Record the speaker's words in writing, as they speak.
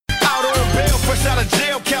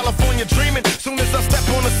Soon as I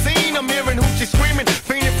step on the scene, I'm hearing hoochie screaming,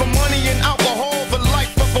 fiending for money and alcohol. The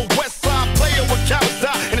life of a West Side player with cowards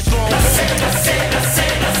die in a strong.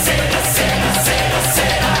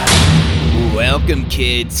 Welcome,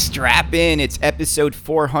 kids. Strap in. It's episode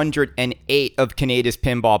 408 of Canada's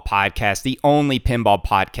Pinball Podcast, the only pinball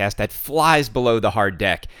podcast that flies below the hard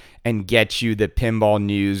deck and gets you the pinball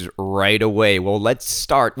news right away. Well, let's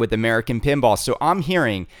start with American Pinball. So I'm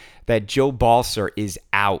hearing that Joe Balcer is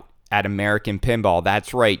out at American Pinball.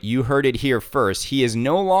 That's right. You heard it here first. He is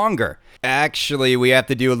no longer. Actually, we have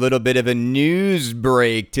to do a little bit of a news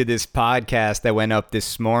break to this podcast that went up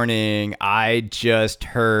this morning. I just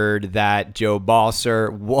heard that Joe Balcer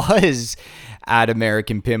was at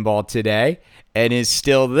American Pinball today and is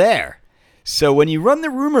still there. So when you run the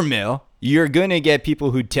rumor mill, you're going to get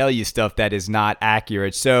people who tell you stuff that is not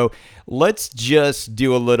accurate. So let's just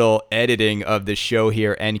do a little editing of the show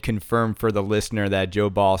here and confirm for the listener that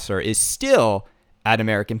Joe Balcer is still at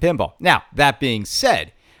American Pinball. Now, that being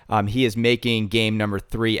said, he is making game number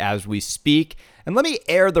 3 as we speak. And let me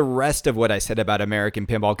air the rest of what I said about American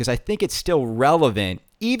Pinball because I think it's still relevant,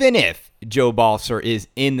 even if Joe Balcer is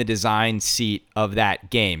in the design seat of that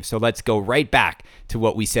game. So let's go right back to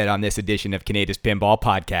what we said on this edition of Canada's Pinball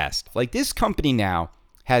Podcast. Like, this company now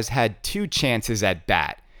has had 2 chances at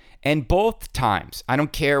bat. And both times, I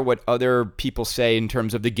don't care what other people say in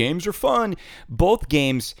terms of the games are fun, both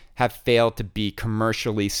games have failed to be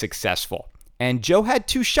commercially successful. And Joe had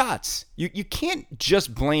 2 shots. You can't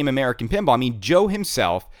just blame American Pinball. I mean, Joe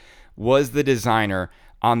himself was the designer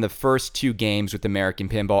on the first 2 games with American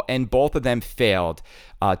Pinball, and both of them failed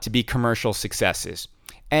to be commercial successes.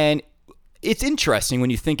 And it's interesting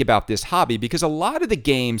when you think about this hobby because a lot of the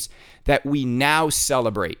games that we now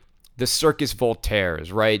celebrate, the Circus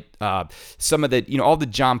Voltaires, right? Some of the, all the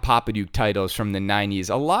John Popadiuk titles from the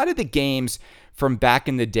 90s, a lot of the games from back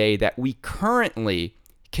in the day that we currently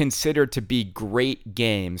consider to be great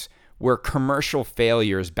games were commercial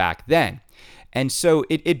failures back then. And so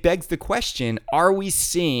it begs the question, are we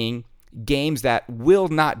seeing games that will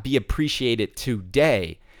not be appreciated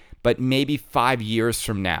today, but maybe 5 years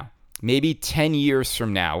from now, maybe 10 years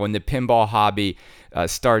from now, when the pinball hobby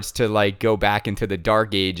starts to go back into the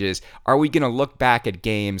dark ages, are we going to look back at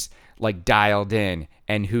games like Dialed In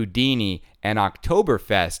and Houdini and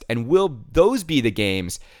Oktoberfest, and will those be the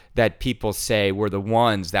games that people say were the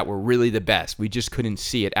ones that were really the best? We just couldn't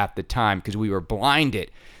see it at the time because we were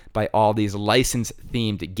blinded by all these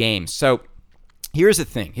license-themed games. So here's the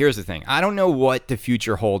thing. I don't know what the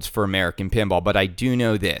future holds for American Pinball, but I do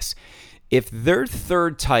know this. If their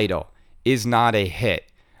 3rd title is not a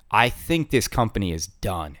hit, I think this company is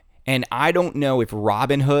done. And I don't know if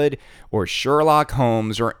Robin Hood or Sherlock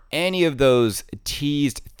Holmes or any of those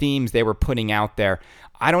teased themes they were putting out there,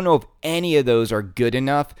 I don't know if any of those are good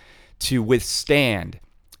enough to withstand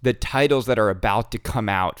the titles that are about to come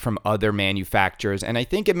out from other manufacturers. And I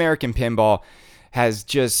think American Pinball has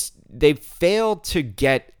they've failed to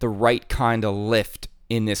get the right kind of lift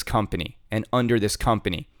in this company and under this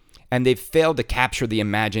company. And they've failed to capture the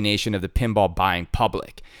imagination of the pinball buying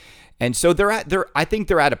public. And so I think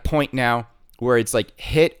they're at a point now where it's like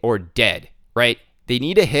hit or dead, right? They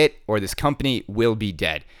need a hit or this company will be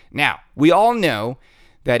dead. Now, we all know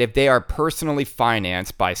that if they are personally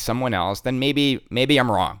financed by someone else, then maybe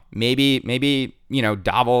I'm wrong. Maybe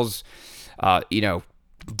Davel's,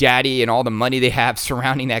 daddy and all the money they have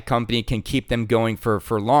surrounding that company can keep them going for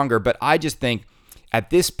longer. But I just think at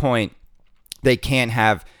this point, they can't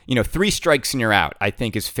have, 3 strikes and you're out, I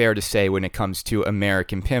think is fair to say when it comes to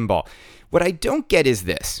American Pinball. What I don't get is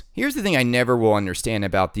this. Here's the thing I never will understand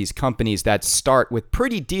about these companies that start with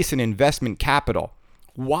pretty decent investment capital.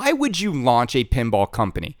 Why would you launch a pinball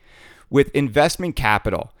company with investment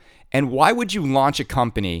capital? And why would you launch a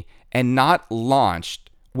company and not launch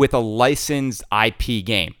with a licensed IP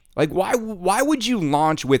game? Like, why would you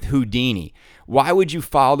launch with Houdini? Why would you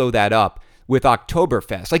follow that up with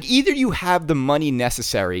Oktoberfest? Like, either you have the money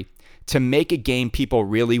necessary to make a game people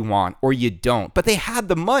really want or you don't, but they had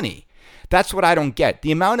the money. That's what I don't get.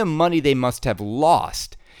 The amount of money they must have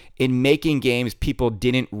lost in making games people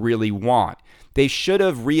didn't really want. They should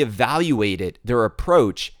have reevaluated their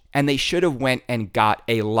approach and they should have went and got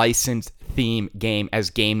a licensed theme game as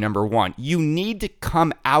game number 1. You need to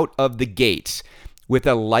come out of the gates with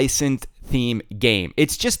a licensed theme game.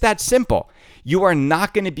 It's just that simple. You are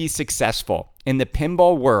not going to be successful in the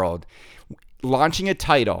pinball world launching a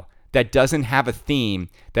title that doesn't have a theme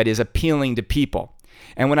that is appealing to people.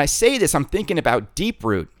 And when I say this, I'm thinking about Deep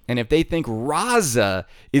Root. And if they think Raza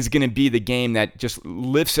is going to be the game that just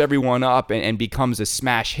lifts everyone up and becomes a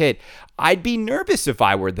smash hit, I'd be nervous if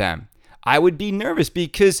I were them. I would be nervous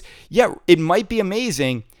because, yeah, it might be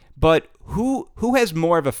amazing, but who has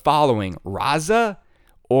more of a following, Raza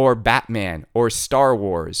or Batman or Star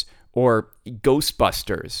Wars or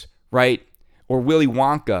Ghostbusters, right? Or Willy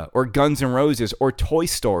Wonka or Guns N' Roses or Toy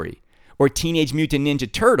Story or Teenage Mutant Ninja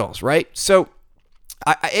Turtles, right? So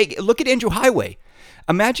I look at Andrew Highway.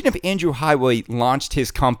 Imagine if Andrew Highway launched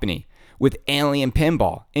his company with Alien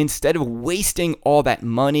Pinball instead of wasting all that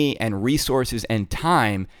money and resources and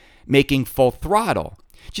time making Full Throttle.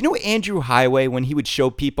 Do you know Andrew Highway, when he would show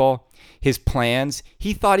people his plans,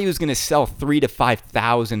 he thought he was going to sell 3,000 to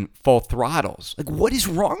 5,000 Full Throttles. Like, what is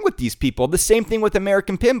wrong with these people? The same thing with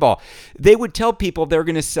American Pinball. They would tell people they're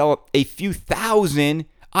going to sell a few thousand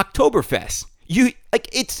Oktoberfest.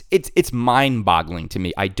 It's mind-boggling to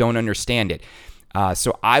me. I don't understand it.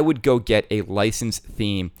 So I would go get a licensed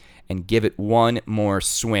theme and give it one more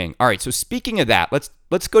swing. All right, so speaking of that,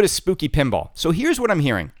 let's go to Spooky Pinball. So here's what I'm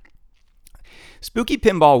hearing. Spooky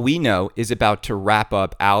Pinball, we know, is about to wrap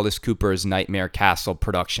up Alice Cooper's Nightmare Castle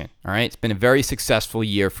production. All right, it's been a very successful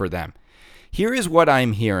year for them. Here is what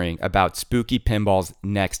I'm hearing about Spooky Pinball's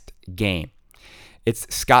next game. It's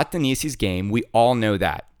Scott Denise's game. We all know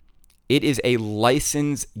that. It is a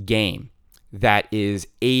licensed game that is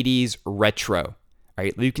 80s retro. All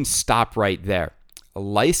right, you can stop right there. A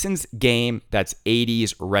licensed game that's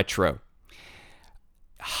 80s retro.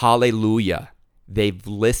 Hallelujah. They've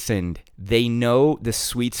listened. They know the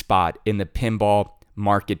sweet spot in the pinball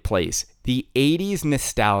marketplace. The 80s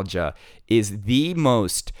nostalgia is the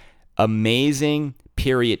most amazing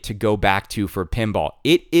period to go back to for pinball.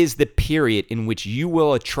 It is the period in which you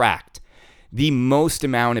will attract the most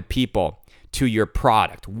amount of people to your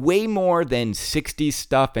product. Way more than 60s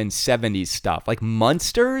stuff and 70s stuff. Like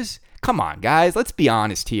Munsters? Come on, guys. Let's be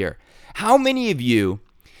honest here. How many of you,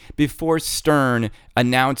 before Stern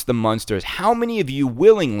announced the Munsters, how many of you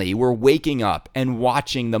willingly were waking up and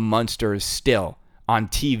watching the Munsters still on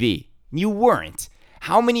TV? You weren't.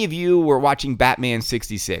 How many of you were watching Batman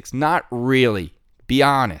 66? Not really. Be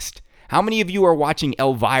honest. How many of you are watching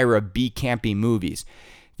Elvira B. Campy movies?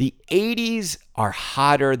 The 80s are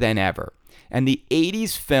hotter than ever. And the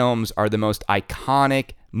 80s films are the most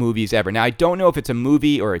iconic movies ever. Now, I don't know if it's a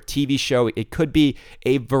movie or a TV show. It could be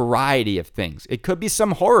a variety of things. It could be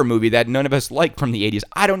some horror movie that none of us like from the 80s.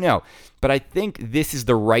 I don't know. But I think this is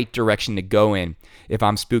the right direction to go in if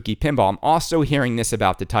I'm Spooky Pinball. I'm also hearing this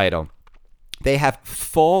about the title. They have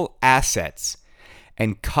full assets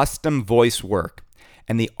and custom voice work.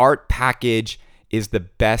 And the art package is the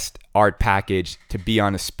best art package to be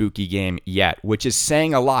on a Spooky game yet, which is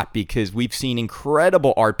saying a lot because we've seen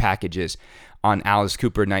incredible art packages on Alice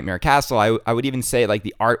Cooper Nightmare Castle. I would even say like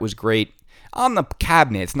the art was great on the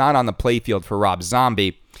cabinet. It's not on the playfield for Rob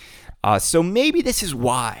Zombie. So maybe this is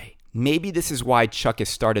why. Maybe this is why Chuck has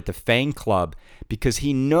started the Fang Club, because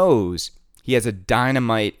he knows he has a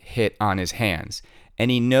dynamite hit on his hands.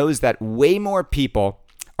 And he knows that way more people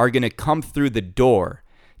are going to come through the door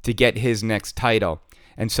to get his next title.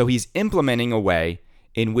 And so he's implementing a way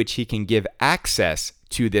in which he can give access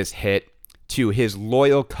to this hit to his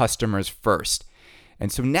loyal customers first.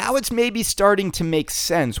 And so now it's maybe starting to make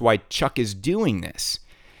sense why Chuck is doing this.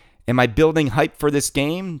 Am I building hype for this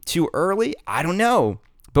game too early? I don't know.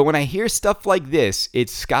 But when I hear stuff like this,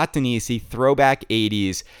 it's Scott Danesi, throwback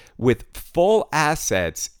 80s, with full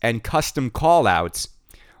assets and custom callouts.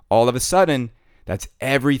 All of a sudden, that's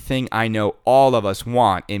everything I know all of us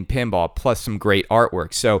want in pinball, plus some great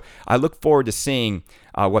artwork. So I look forward to seeing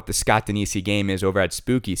what the Scott Danesi game is over at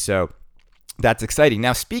Spooky. So that's exciting.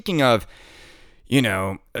 Now, speaking of,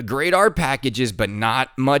 great art packages, but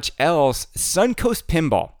not much else, Suncoast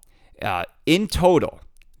Pinball, in total,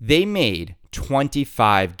 they made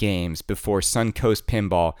 25 games before Suncoast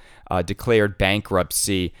Pinball declared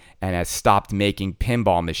bankruptcy and has stopped making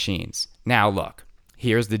pinball machines. Now, look,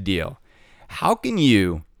 here's the deal. How can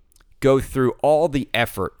you go through all the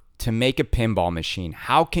effort to make a pinball machine?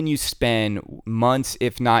 How can you spend months,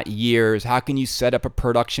 if not years? How can you set up a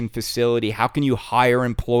production facility? How can you hire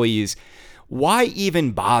employees? Why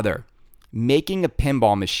even bother making a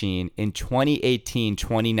pinball machine in 2018,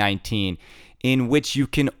 2019, in which you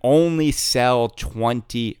can only sell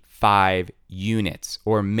 25 units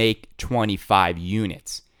or make 25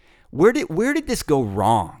 units? Where did this go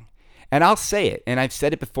wrong? And I'll say it, and I've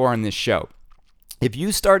said it before on this show. If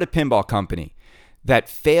you start a pinball company that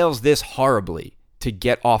fails this horribly to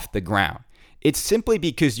get off the ground, it's simply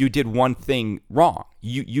because you did one thing wrong.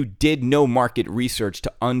 You did no market research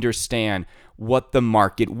to understand what the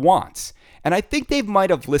market wants. And I think they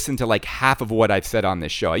might have listened to like half of what I've said on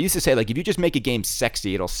this show. I used to say, like, if you just make a game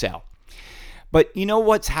sexy, it'll sell. But you know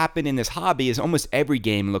what's happened in this hobby is almost every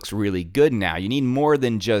game looks really good now. You need more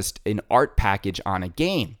than just an art package on a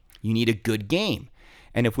game. You need a good game.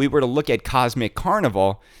 And if we were to look at Cosmic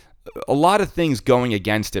Carnival, a lot of things going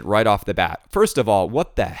against it right off the bat. First of all,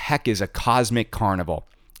 what the heck is a Cosmic Carnival?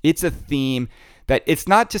 It's a theme that it's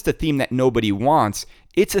not just a theme that nobody wants,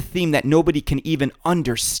 it's a theme that nobody can even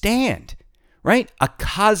understand, right? A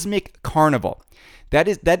Cosmic Carnival. That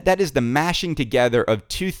is the mashing together of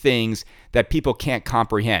two things that people can't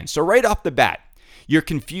comprehend. So right off the bat, you're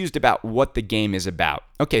confused about what the game is about.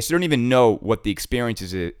 Okay, so you don't even know what the experience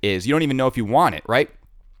is. You don't even know if you want it, right?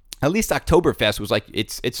 At least Oktoberfest was like,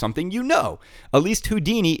 it's something you know. At least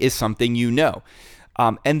Houdini is something you know.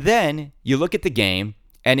 And then you look at the game,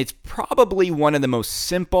 and it's probably one of the most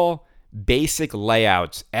simple, basic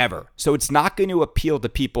layouts ever. So it's not going to appeal to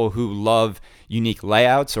people who love unique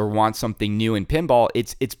layouts or want something new in pinball.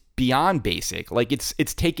 It's beyond basic. Like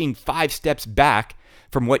it's taking 5 steps back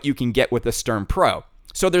from what you can get with a Stern Pro.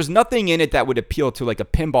 So there's nothing in it that would appeal to like a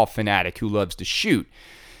pinball fanatic who loves to shoot.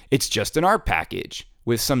 It's just an art package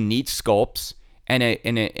with some neat sculpts and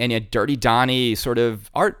a Dirty Donnie sort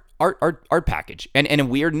of art package and a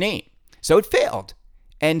weird name. So it failed.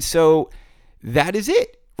 And so that is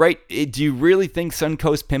it, right? Do you really think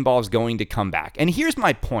Suncoast Pinball is going to come back? And here's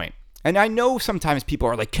my point. And I know sometimes people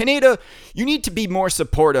are like, Kaneda, you need to be more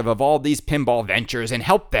supportive of all these pinball ventures and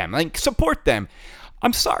help them, like support them.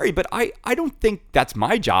 I'm sorry, but I don't think that's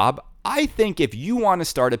my job. I think if you want to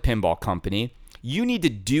start a pinball company, you need to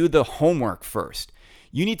do the homework first.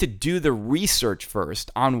 You need to do the research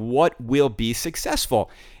first on what will be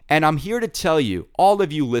successful. And I'm here to tell you, all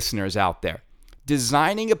of you listeners out there,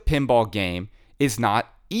 designing a pinball game is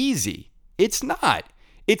not easy. It's not.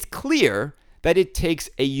 It's clear that it takes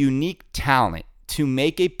a unique talent to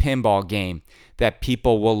make a pinball game that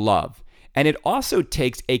people will love. And it also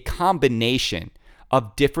takes a combination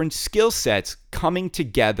of different skill sets coming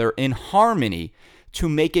together in harmony to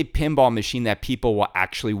make a pinball machine that people will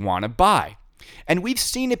actually want to buy. And we've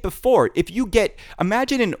seen it before.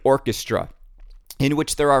 Imagine an orchestra in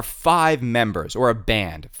which there are 5 members, or a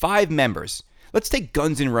band, 5 members. Let's take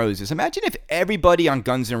Guns N' Roses. Imagine if everybody on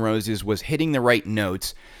Guns N' Roses was hitting the right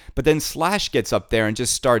notes, but then Slash gets up there and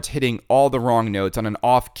just starts hitting all the wrong notes on an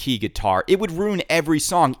off-key guitar. It would ruin every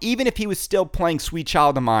song, even if he was still playing Sweet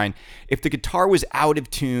Child of Mine. If the guitar was out of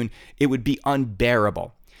tune, it would be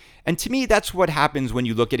unbearable. And to me, that's what happens when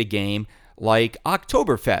you look at a game like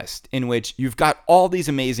Oktoberfest, in which you've got all these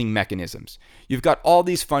amazing mechanisms. You've got all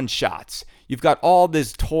these fun shots. You've got all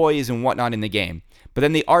these toys and whatnot in the game. But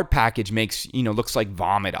then the art package looks like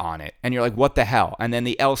vomit on it. And you're like, what the hell? And then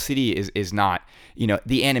the LCD is not,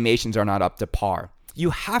 the animations are not up to par.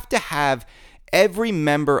 You have to have every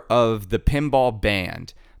member of the pinball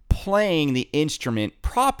band playing the instrument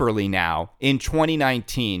properly now in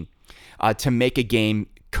 2019 to make a game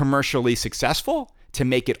commercially successful, to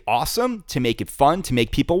make it awesome, to make it fun, to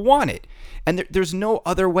make people want it. And there's no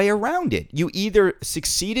other way around it. You either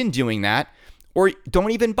succeed in doing that or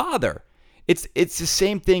don't even bother. It's the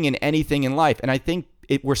same thing in anything in life. And I think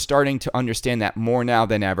we're starting to understand that more now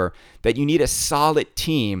than ever, that you need a solid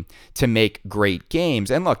team to make great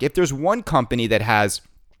games. And look, if there's one company that has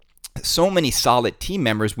so many solid team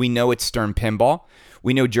members, we know it's Stern Pinball.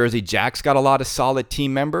 We know Jersey Jack's got a lot of solid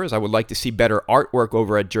team members. I would like to see better artwork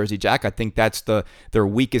over at Jersey Jack. I think that's their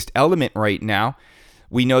weakest element right now.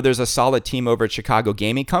 We know there's a solid team over at Chicago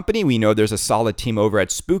Gaming Company. We know there's a solid team over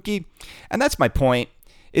at Spooky. And that's my point,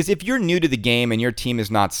 is if you're new to the game and your team is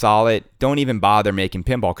not solid, don't even bother making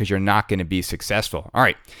pinball because you're not going to be successful. All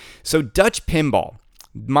right, so Dutch Pinball.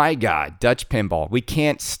 My God, Dutch Pinball. We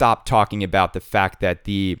can't stop talking about the fact that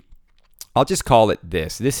I'll just call it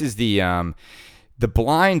this. This is the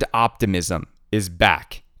blind optimism is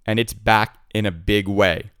back, and it's back in a big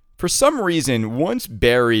way. For some reason, once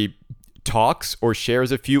Barry talks or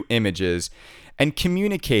shares a few images and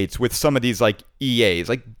communicates with some of these like EAs,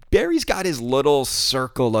 like Barry's got his little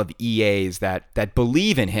circle of EAs that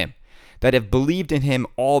believe in him, that have believed in him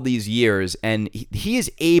all these years, and he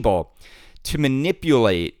is able to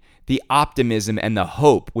manipulate the optimism and the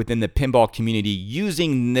hope within the pinball community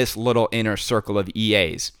using this little inner circle of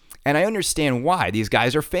EAs. And I understand why. These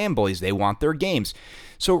guys are fanboys. They want their games.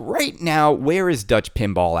 So right now, where is Dutch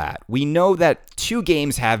Pinball at? We know that 2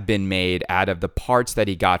 games have been made out of the parts that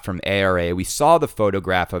he got from ARA. We saw the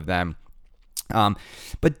photograph of them.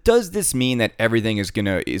 But does this mean that everything is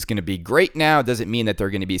gonna be great now? Does it mean that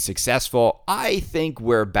they're gonna be successful? I think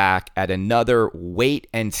we're back at another wait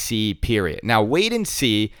and see period. Now, wait and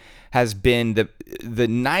see has been the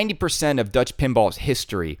 90% of Dutch Pinball's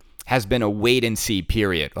history has been a wait and see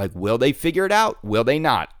period. Like, will they figure it out? Will they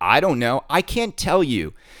not? I don't know. I can't tell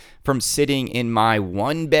you from sitting in my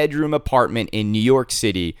 1-bedroom apartment in New York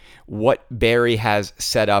City what Barry has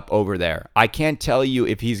set up over there. I can't tell you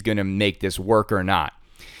if he's going to make this work or not.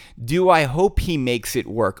 Do I hope he makes it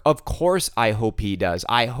work? Of course I hope he does.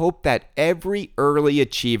 I hope that every early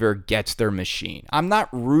achiever gets their machine. I'm not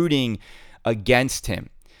rooting against him,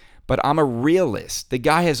 but I'm a realist. The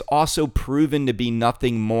guy has also proven to be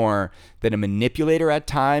nothing more than a manipulator at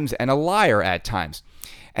times and a liar at times.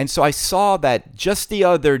 And so I saw that just the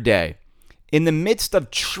other day, in the midst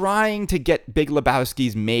of trying to get Big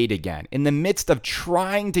Lebowski's made again, in the midst of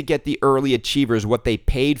trying to get the early achievers what they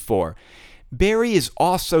paid for, Barry is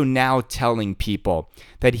also now telling people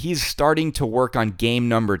that he's starting to work on game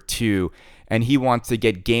number 2, and he wants to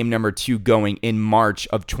get game number 2 going in March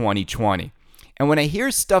of 2020. And when I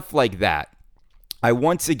hear stuff like that, I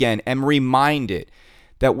once again am reminded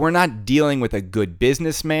that we're not dealing with a good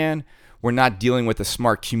businessman. We're not dealing with a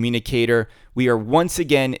smart communicator. We are once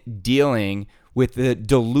again dealing with the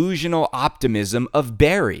delusional optimism of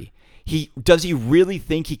Barry. Does he really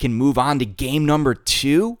think he can move on to game number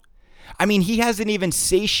 2? I mean, he hasn't even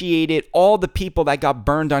satiated all the people that got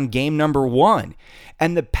burned on game number 1.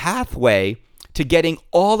 And the pathway to getting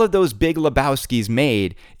all of those Big Lebowskis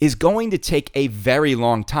made is going to take a very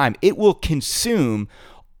long time. It will consume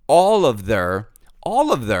all of their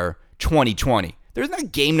 2020. There's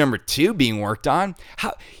not game number 2 being worked on.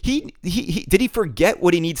 Did he forget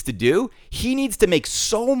what he needs to do? He needs to make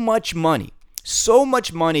so much money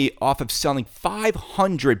off of selling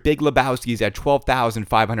 500 Big Lebowskis at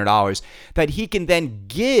 $12,500 that he can then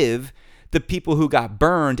give the people who got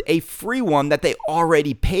burned a free one that they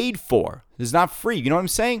already paid for. It's not free. You know what I'm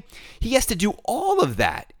saying? He has to do all of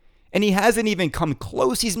that, and he hasn't even come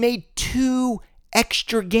close. He's made 2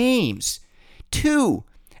 extra games. 2.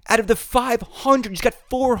 Out of the 500, he's got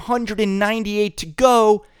 498 to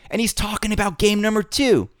go, and he's talking about game number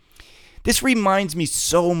 2. This reminds me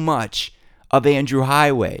so much of Andrew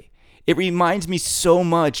Highway. It reminds me so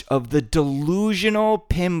much of the delusional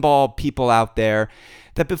pinball people out there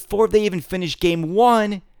that before they even finish game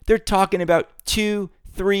 1, they're talking about 2,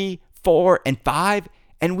 3, 4, and 5,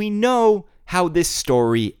 and we know how this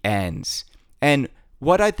story ends. And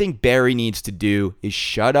what I think Barry needs to do is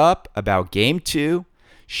shut up about game 2,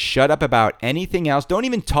 shut up about anything else. Don't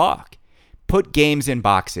even talk. Put games in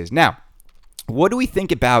boxes. Now, what do we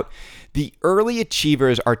think about the early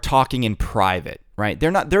achievers are talking in private, right?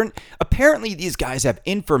 Apparently these guys have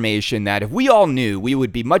information that if we all knew, we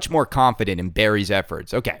would be much more confident in Barry's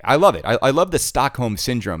efforts. Okay, I love it. I love the Stockholm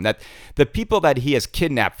Syndrome, that the people that he has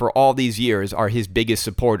kidnapped for all these years are his biggest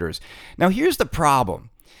supporters. Now, here's the problem.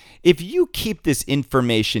 If you keep this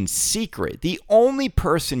information secret, the only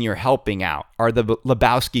person you're helping out are the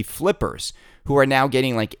Lebowski flippers, who are now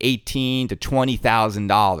getting like $18,000 to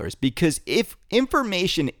 $20,000. Because if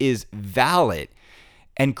information is valid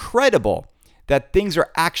and credible, that things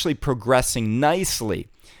are actually progressing nicely,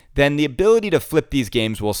 then the ability to flip these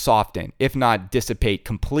games will soften, if not dissipate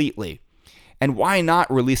completely. And why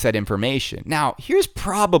not release that information? Now, here's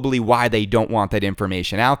probably why they don't want that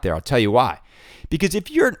information out there. I'll tell you why. Because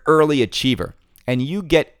if you're an early achiever and you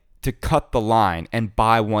get to cut the line and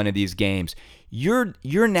buy one of these games, you're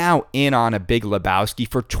now in on a Big Lebowski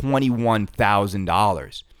for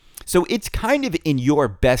 $21,000. So it's kind of in your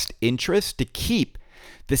best interest to keep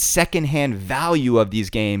the secondhand value of these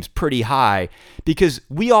games pretty high, because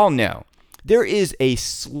we all know there is a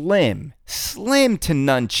slim to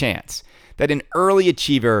none chance that an early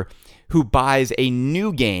achiever who buys a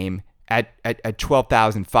new game at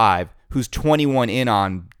 $12,500, who's 21 in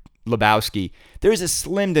on Lebowski, there's a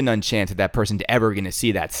slim to none chance that that person's ever going to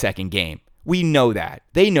see that second game. We know that.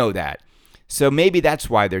 They know that. So maybe that's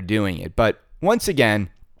why they're doing it. But once again,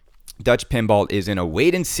 Dutch Pinball is in a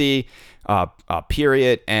wait-and-see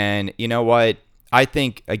period. And you know what? I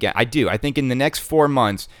think in the next 4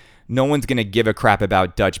 months, no one's going to give a crap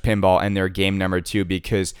about Dutch Pinball and their game number 2,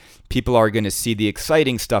 because people are going to see the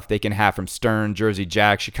exciting stuff they can have from Stern, Jersey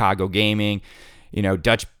Jack, Chicago Gaming,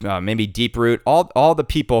 Dutch, maybe Deep Root, all the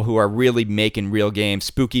people who are really making real games,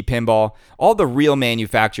 Spooky Pinball, all the real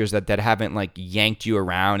manufacturers that haven't like yanked you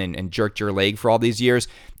around and jerked your leg for all these years.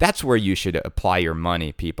 That's where you should apply your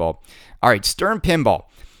money, people. All right, Stern Pinball.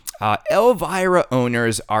 Elvira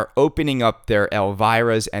owners are opening up their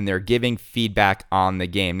Elviras and they're giving feedback on the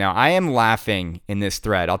game. Now, I am laughing in this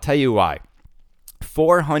thread. I'll tell you why.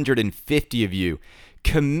 450 of you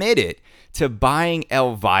committed to buying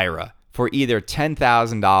Elvira for either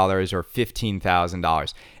 $10,000 or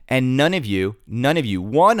 $15,000. And none of you,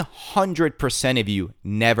 100% of you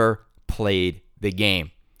never played the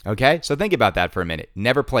game. Okay, so think about that for a minute.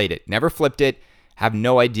 Never played it, never flipped it, have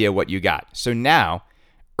no idea what you got. So now,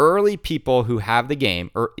 early people who have the game,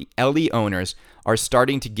 or LE owners, are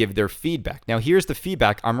starting to give their feedback. Now, here's the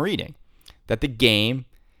feedback I'm reading, that the game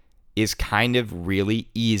is kind of really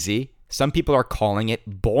easy. Some people are calling it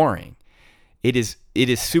boring. It is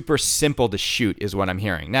super simple to shoot is what I'm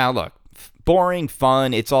hearing. Now, look, boring,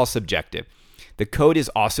 fun, it's all subjective. The code is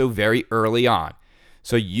also very early on.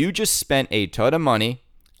 So you just spent a ton of money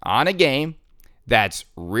on a game that's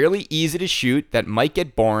really easy to shoot, that might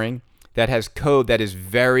get boring, that has code that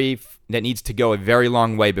needs to go a very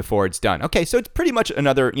long way before it's done. Okay, so it's pretty much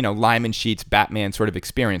another, Lyman Sheets Batman sort of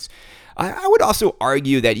experience. I would also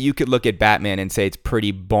argue that you could look at Batman and say it's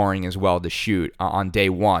pretty boring as well to shoot on day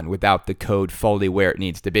one without the code fully where it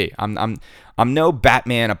needs to be. I'm no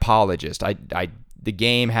Batman apologist. The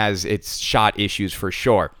game has its shot issues for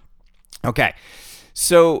sure. Okay,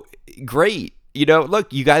 so great.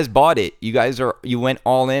 Look, you guys bought it. You went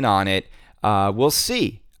all in on it. We'll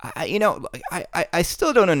see. I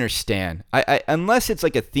still don't understand. Unless it's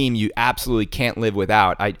like a theme you absolutely can't live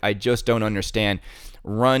without. I just don't understand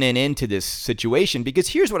running into this situation, because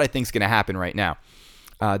here's what I think is going to happen right now.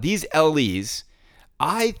 These LEs,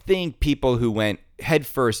 I think people who went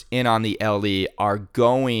headfirst in on the LE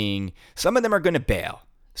some of them are going to bail.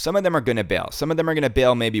 Some of them are going to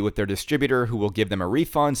bail maybe with their distributor who will give them a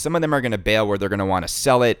refund. Some of them are going to bail where they're going to want to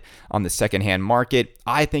sell it on the secondhand market.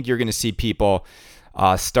 I think you're going to see people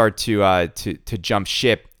start to jump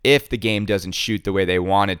ship if the game doesn't shoot the way they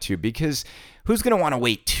want it to, because who's going to want to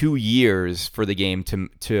wait 2 years for the game to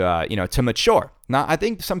mature? Now, I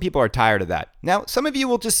think some people are tired of that. Now, some of you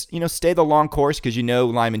will just stay the long course because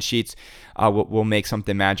Lyman Sheets will make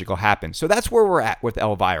something magical happen. So that's where we're at with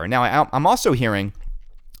Elvira. Now, I'm also hearing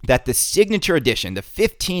that the signature edition, the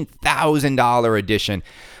 $15,000 edition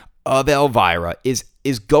of Elvira, is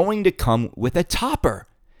going to come with a topper.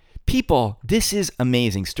 People, this is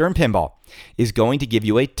amazing. Stern Pinball is going to give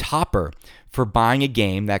you a topper for buying a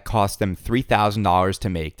game that cost them $3,000 to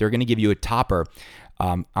make. They're going to give you a topper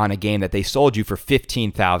on a game that they sold you for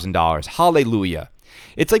 $15,000. Hallelujah.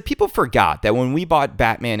 It's like people forgot that when we bought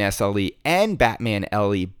Batman SLE and Batman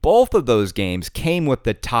LE, both of those games came with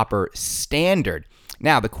the topper standard.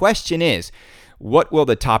 Now, the question is, what will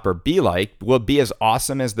the topper be like? Will it be as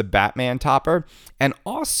awesome as the Batman topper? And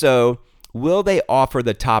also, will they offer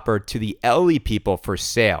the topper to the LE people for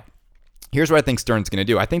sale? Here's what I think Stern's going to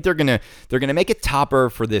do. I think they're going to make a topper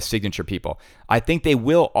for the signature people. I think they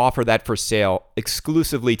will offer that for sale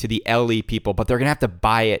exclusively to the LE people, but they're going to have to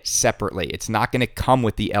buy it separately. It's not going to come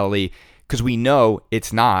with the LE, because we know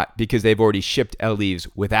it's not, because they've already shipped LEs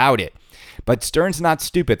without it. But Stern's not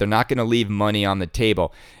stupid. They're not going to leave money on the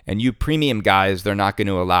table. And you premium guys, they're not going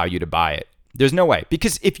to allow you to buy it. There's no way.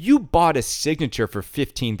 Because if you bought a signature for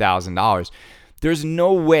 $15,000, there's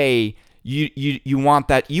no way you want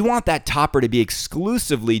that topper to be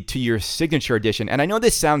exclusively to your signature edition. And I know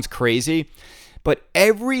this sounds crazy, but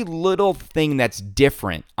every little thing that's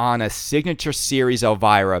different on a signature series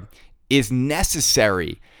Elvira is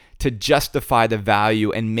necessary to justify the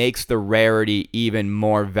value and makes the rarity even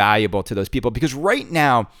more valuable to those people. Because right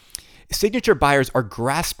now, signature buyers are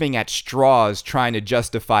grasping at straws trying to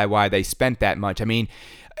justify why they spent that much. I mean,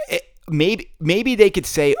 maybe they could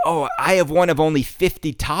say, oh, I have one of only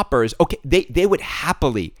 50 toppers. Okay, they would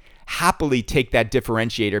happily take that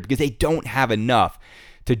differentiator because they don't have enough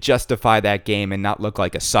to justify that game and not look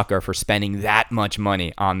like a sucker for spending that much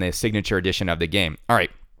money on the signature edition of the game. All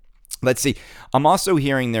right. Let's see. I'm also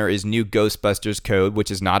hearing there is new Ghostbusters code, which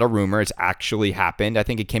is not a rumor. It's actually happened. I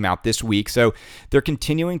think it came out this week. So they're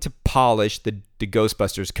continuing to polish the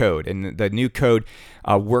Ghostbusters code. And the new code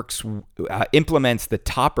implements the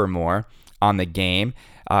topper more on the game.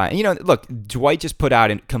 Look, Dwight just put out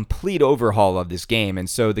a complete overhaul of this game. And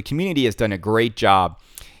so the community has done a great job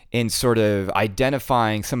in sort of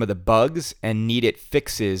identifying some of the bugs and needed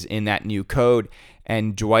fixes in that new code.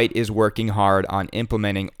 And Dwight is working hard on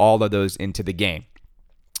implementing all of those into the game.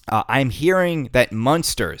 I'm hearing that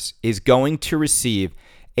Munsters is going to receive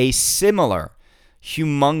a similar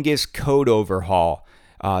humongous code overhaul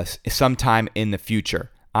sometime in the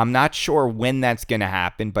future. I'm not sure when that's going to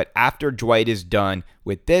happen, but after Dwight is done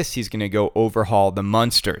with this, he's going to go overhaul the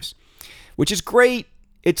Munsters, which is great.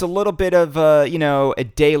 It's a little bit of, a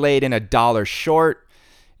day late and $1 short.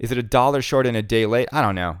 Is it $1 short and a day late? I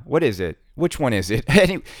don't know. What is it? Which one is it?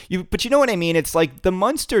 But you know what I mean? It's like the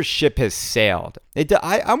Munster ship has sailed.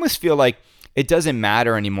 I almost feel like it doesn't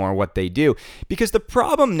matter anymore what they do, because the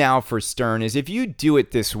problem now for Stern is if you do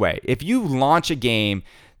it this way, if you launch a game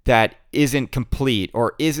that isn't complete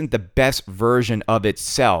or isn't the best version of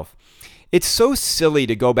itself, it's so silly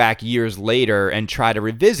to go back years later and try to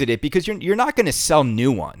revisit it because you're not going to sell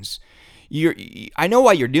new ones. I know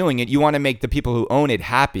why you're doing it. You want to make the people who own it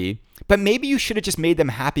happy, but maybe you should have just made them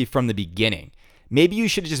happy from the beginning. Maybe you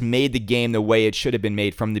should have just made the game the way it should have been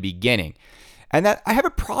made from the beginning. And that I have a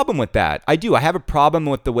problem with that. I do. I have a problem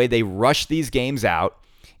with the way they rush these games out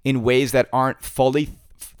in ways that aren't fully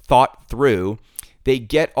thought through. They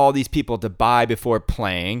get all these people to buy before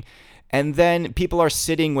playing, and then people are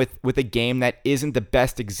sitting with a game that isn't the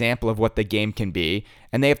best example of what the game can be,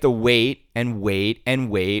 and they have to wait and wait and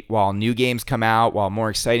wait while new games come out, while more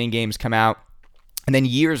exciting games come out. And then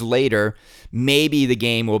years later, maybe the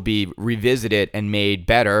game will be revisited and made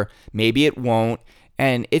better. Maybe it won't.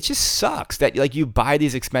 And it just sucks that like you buy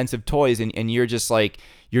these expensive toys and you're just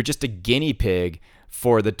a guinea pig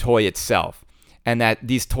for the toy itself. And that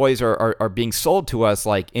these toys are being sold to us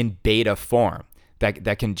like in beta form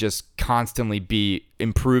that can just constantly be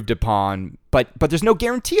improved upon. But there's no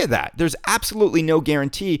guarantee of that. There's absolutely no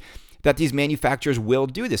guarantee that these manufacturers will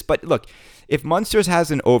do this. But look, if Munsters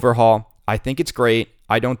has an overhaul, I think it's great.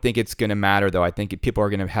 I don't think it's going to matter, though. I think people are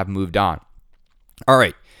going to have moved on. All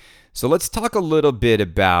right. So let's talk a little bit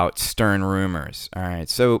about Stern rumors. All right.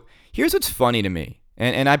 So here's what's funny to me.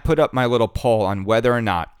 And I put up my little poll on whether or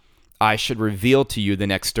not I should reveal to you the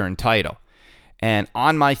next Stern title. And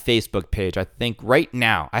on my Facebook page, I think right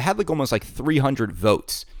now, I had almost 300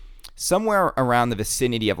 votes. Somewhere around the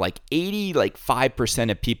vicinity of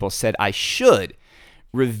 85% of people said I should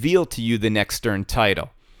reveal to you the next Stern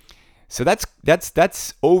title. So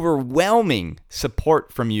that's overwhelming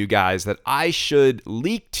support from you guys that I should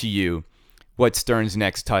leak to you what Stern's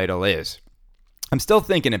next title is. I'm still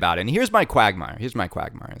thinking about it. And here's my quagmire.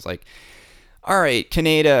 It's like, all right,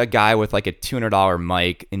 Kaneda, a guy with a $200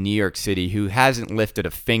 mic in New York City who hasn't lifted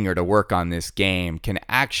a finger to work on this game, can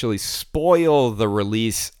actually spoil the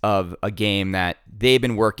release of a game that they've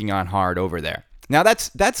been working on hard over there. Now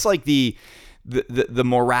that's like the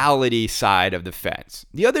morality side of the fence.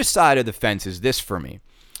 The other side of the fence is this for me.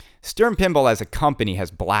 Stern Pinball as a company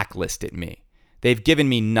has blacklisted me. They've given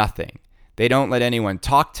me nothing. They don't let anyone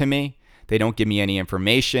talk to me. They don't give me any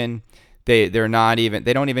information. They don't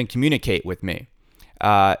even communicate with me.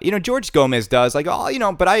 George Gomez does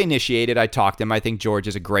but I initiated, I talked to him. I think George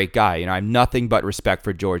is a great guy. I have nothing but respect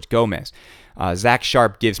for George Gomez. Zach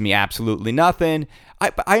Sharp gives me absolutely nothing.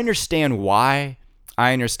 I understand why.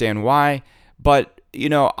 But,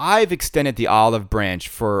 I've extended the olive branch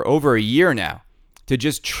for over a year now to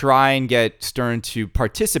just try and get Stern to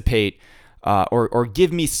participate or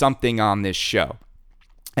give me something on this show.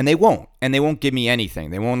 And they won't. And they won't give me anything.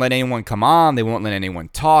 They won't let anyone come on. They won't let anyone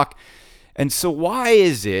talk. And so why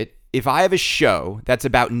is it if I have a show that's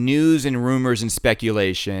about news and rumors and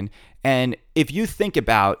speculation, and if you think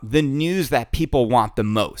about the news that people want the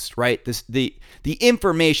most, right? The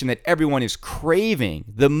information that everyone is craving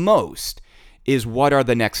the most is what are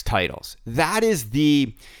the next titles. That is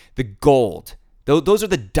the gold. Those are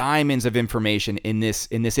the diamonds of information in this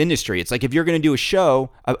industry. It's like if you're going to do a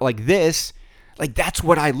show like this, that's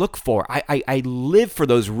what I look for. I live for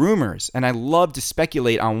those rumors, and I love to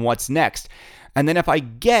speculate on what's next. And then if I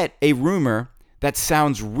get a rumor that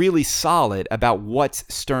sounds really solid about what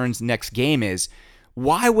Stern's next game is,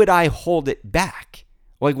 why would I hold it back?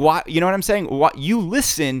 Why? You know what I'm saying? Why, you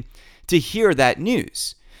listen to hear that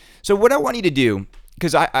news. So what I want you to do,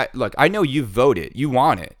 because I know you voted, you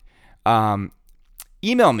want it.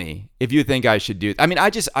 Email me if you think I should do. I mean,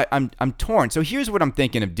 I'm torn. So here's what I'm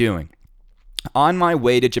thinking of doing. On my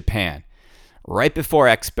way to Japan, right before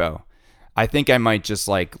Expo, I think I might just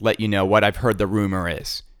let you know what I've heard the rumor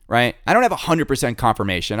is, right? I don't have 100%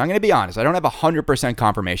 confirmation. I'm going to be honest. I don't have 100%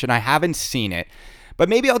 confirmation. I haven't seen it, but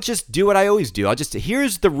maybe I'll just do what I always do.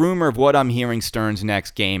 Here's the rumor of what I'm hearing Stern's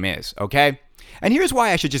next game is, okay? And here's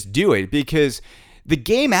why I should just do it, because the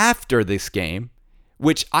game after this game,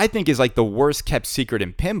 which I think is the worst kept secret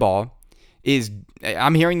in pinball,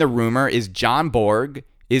 I'm hearing the rumor is John Borg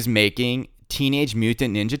is making Teenage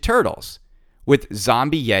Mutant Ninja Turtles with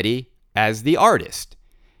Zombie Yeti as the artist.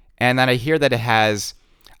 And then I hear that it has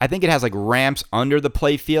ramps under the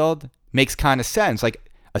playfield. Makes kind of sense, like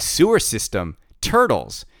a sewer system,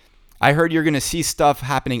 turtles. I heard you're going to see stuff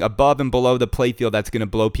happening above and below the playfield that's going to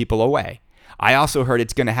blow people away. I also heard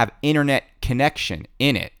it's going to have internet connection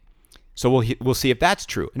in it. So we'll see if that's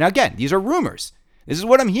true. Now again, these are rumors. This is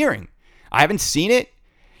what I'm hearing. I haven't seen it.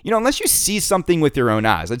 Unless you see something with your own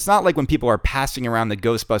eyes. It's not like when people are passing around the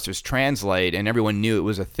Ghostbusters Translate and everyone knew it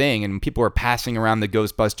was a thing, and people were passing around the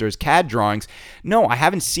Ghostbusters CAD drawings. No, I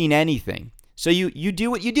haven't seen anything. So you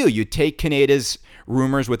do what you do. You take Kaneda's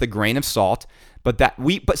rumors with a grain of salt, but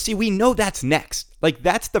see, we know that's next. Like,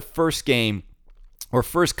 that's the first game or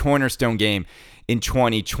first cornerstone game in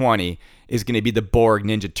 2020 is going to be the Borg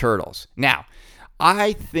Ninja Turtles. Now,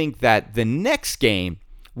 I think that the next game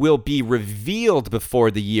will be revealed before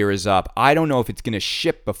the year is up. I don't know if it's going to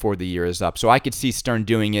ship before the year is up. So I could see Stern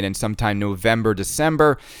doing it in sometime November,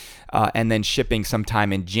 December, and then shipping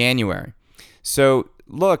sometime in January. So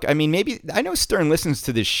look, I mean, maybe I know Stern listens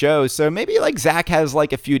to this show, so maybe like Zach has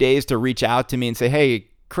like a few days to reach out to me and say, hey,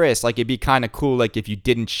 Chris, like it'd be kind of cool, like if you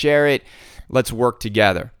didn't share it, let's work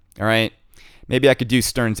together. All right. Maybe I could do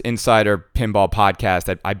Stern's Insider Pinball podcast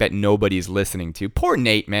that I bet nobody's listening to. Poor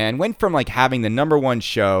Nate, man. Went from like having the number one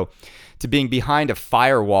show to being behind a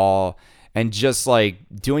firewall and just like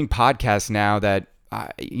doing podcasts now that,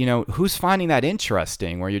 who's finding that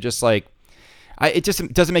interesting? Where you're just like, it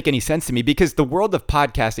just doesn't make any sense to me, because the world of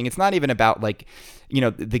podcasting, it's not even about like,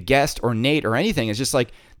 the guest or Nate or anything. It's just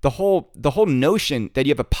like the whole notion that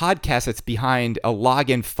you have a podcast that's behind a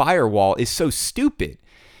login firewall is so stupid.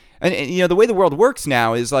 And the way the world works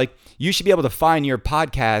now is like you should be able to find your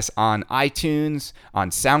podcast on iTunes,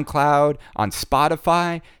 on SoundCloud, on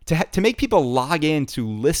Spotify. To make people log in to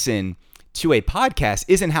listen to a podcast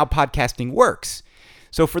isn't how podcasting works.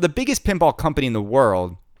 So for the biggest pinball company in the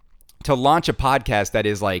world to launch a podcast that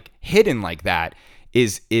is like hidden like that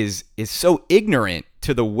is so ignorant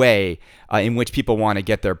to the way in which people want to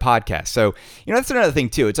get their podcast. So that's another thing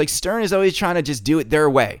too. It's like Stern is always trying to just do it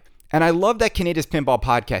their way. And I love that Kaneda's Pinball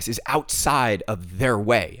Podcast is outside of their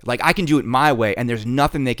way. Like, I can do it my way, and there's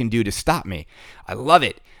nothing they can do to stop me. I love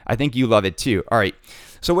it. I think you love it too. All right.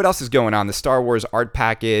 So what else is going on? The Star Wars art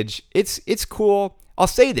package. It's cool. I'll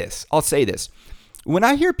say this. When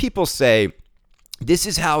I hear people say, this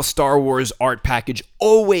is how Star Wars art package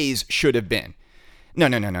always should have been. No.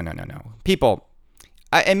 People,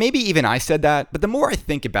 and maybe even I said that, but the more I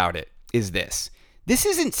think about it is this. This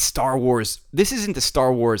isn't Star Wars. This isn't the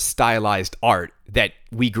Star Wars stylized art that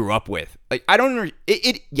we grew up with. Like, I don't know.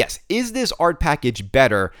 Yes. Is this art package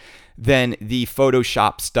better than the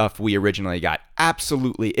Photoshop stuff we originally got?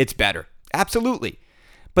 Absolutely. It's better. Absolutely.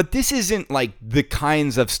 But this isn't like the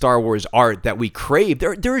kinds of Star Wars art that we crave.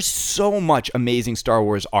 There is so much amazing Star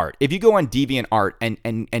Wars art. If you go on DeviantArt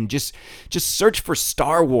and just search for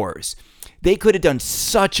Star Wars, they could have done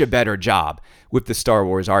such a better job with the Star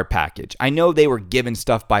Wars art package. I know they were given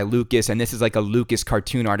stuff by Lucas, and this is like a Lucas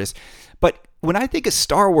cartoon artist, but when I think of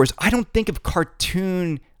Star Wars, I don't think of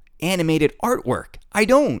cartoon animated artwork. I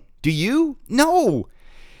don't. Do you? No.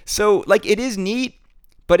 So like, it is neat,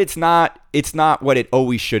 but it's not what it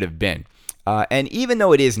always should have been. And even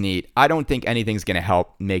though it is neat, I don't think anything's going to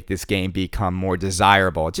help make this game become more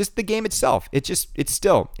desirable. Just the game itself. It's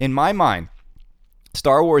still, in my mind,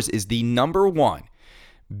 Star Wars is the number one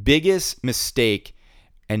biggest mistake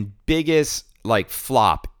and biggest like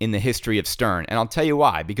flop in the history of Stern. And I'll tell you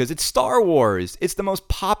why. Because it's Star Wars. It's the most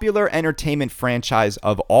popular entertainment franchise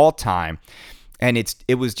of all time. And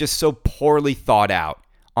it was just so poorly thought out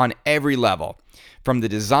on every level. From the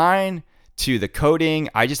design to the coding,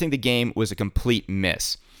 I just think the game was a complete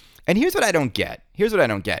miss. And here's what I don't get.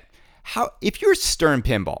 How, if you're Stern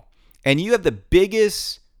Pinball and you have the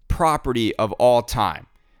biggest property of all time,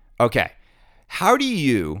 okay, how do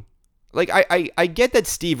you, like, I get that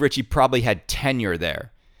Steve Ritchie probably had tenure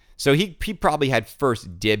there. So he probably had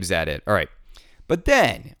first dibs at it. All right. But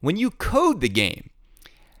then when you code the game,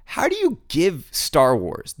 how do you give Star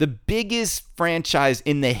Wars, the biggest franchise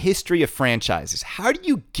in the history of franchises, how do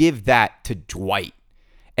you give that to Dwight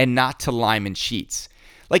and not to Lyman Sheets?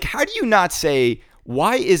 Like, how do you not say,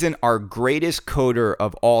 why isn't our greatest coder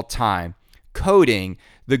of all time coding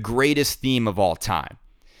the greatest theme of all time?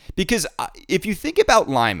 Because if you think about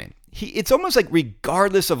Lyman, it's almost like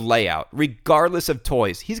regardless of layout, regardless of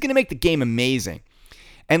toys, he's going to make the game amazing.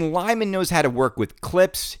 And Lyman knows how to work with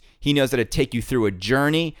clips. He knows how to take you through a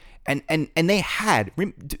journey. And they had,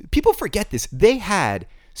 people forget this, they had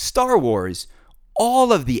Star Wars,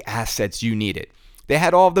 all of the assets you needed. They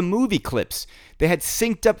had all of the movie clips. They had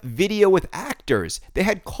synced up video with actors. They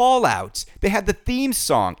had call outs. They had the theme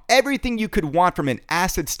song. Everything you could want from an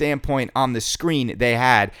asset standpoint on the screen they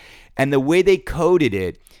had. And the way they coded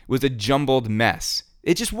it was a jumbled mess.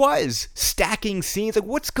 It just was. Stacking scenes. Like,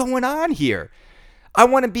 what's going on here? I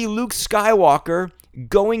want to be Luke Skywalker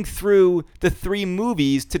going through the 3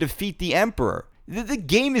 movies to defeat the Emperor. The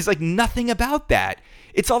game is like nothing about that.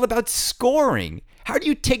 It's all about scoring. How do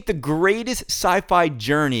you take the greatest sci-fi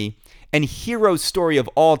journey and hero story of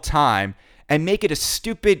all time and make it a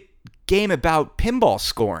stupid game about pinball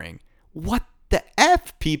scoring? What the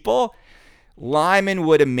F, people? Lyman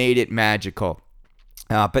would have made it magical.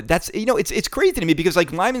 But that's, it's crazy to me because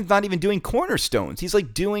like Lyman's not even doing cornerstones. He's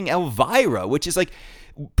like doing Elvira, which is like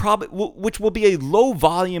which will be a low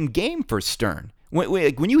volume game for Stern.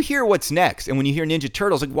 When you hear what's next and when you hear Ninja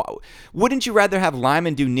Turtles, like, wouldn't you rather have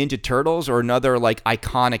Lyman do Ninja Turtles or another like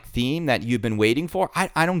iconic theme that you've been waiting for?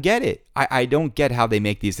 I don't get it. I don't get how they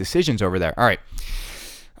make these decisions over there. All right.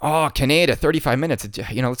 Oh, Canada, 35 minutes.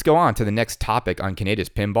 Let's go on to the next topic on Canada's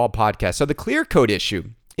Pinball Podcast. So the clear code issue,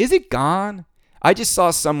 is it gone? I just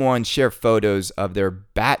saw someone share photos of their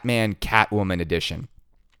Batman Catwoman edition,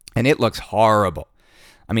 and it looks horrible.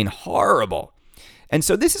 I mean, horrible. And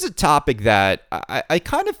so this is a topic that I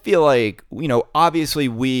kind of feel like, obviously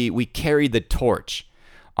we carried the torch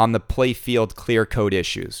on the playfield clear code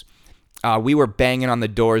issues. We were banging on the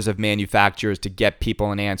doors of manufacturers to get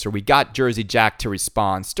people an answer. We got Jersey Jack to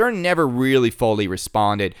respond. Stern never really fully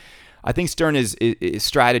responded. I think Stern's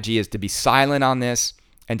strategy is to be silent on this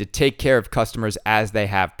and to take care of customers as they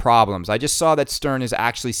have problems. I just saw that Stern is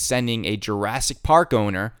actually sending a Jurassic Park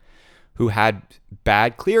owner who had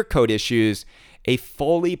bad clear code issues a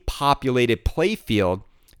fully populated playfield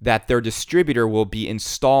that their distributor will be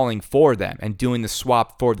installing for them and doing the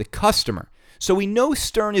swap for the customer. So we know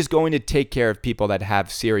Stern is going to take care of people that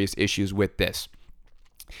have serious issues with this.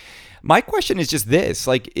 My question is just this,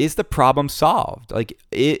 like, is the problem solved? Like,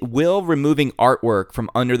 will removing artwork from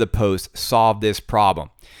under the post solve this problem?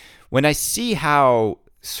 When I see how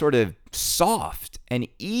sort of soft and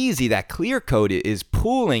easy that clear code is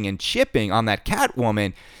pooling and chipping on that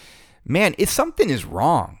Catwoman, man, something is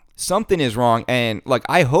wrong. Something is wrong. And like,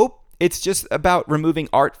 I hope it's just about removing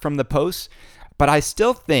art from the posts, but I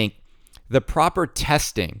still think the proper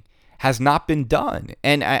testing has not been done.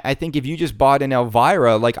 And I think if you just bought an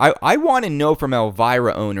Elvira, like I want to know from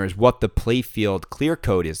Elvira owners what the playfield clear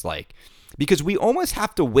code is like, because we almost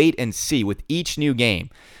have to wait and see with each new game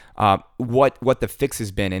what the fix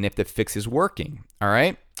has been and if the fix is working. All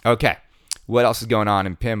right. Okay. What else is going on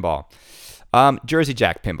in pinball? Jersey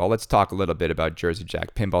Jack Pinball. Let's talk a little bit about Jersey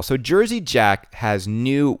Jack Pinball. So Jersey Jack has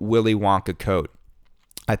new Willy Wonka code.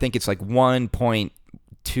 I think it's like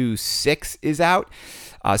 1.26 is out.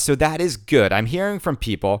 So that is good. I'm hearing from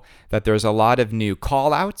people that there's a lot of new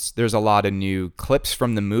call-outs. There's a lot of new clips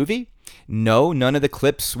from the movie. No, none of the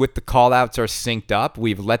clips with the call-outs are synced up.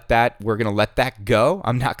 We're going to let that go.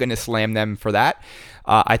 I'm not going to slam them for that.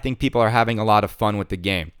 I think people are having a lot of fun with the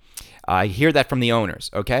game. I hear that from the owners,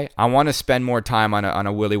 okay? I want to spend more time on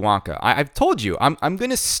a Willy Wonka. I've told you, I'm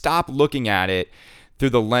going to stop looking at it through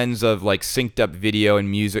the lens of like synced up video and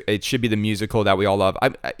music. It should be the musical that we all love.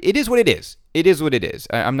 It is what it is. It is what it is.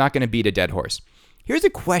 I'm not going to beat a dead horse. Here's a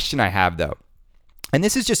question I have though. And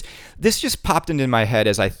this just popped into my head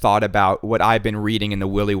as I thought about what I've been reading in the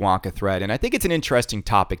Willy Wonka thread. And I think it's an interesting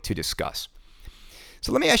topic to discuss.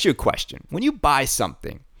 So let me ask you a question. When you buy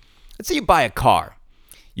something, let's say you buy a car.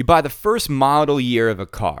 You buy the first model year of a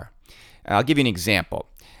car. I'll give you an example.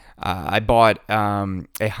 I bought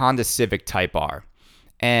a Honda Civic Type R.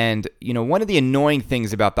 And, one of the annoying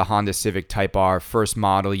things about the Honda Civic Type R first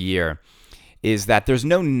model year is that there's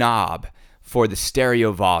no knob for the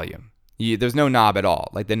stereo volume. There's no knob at all.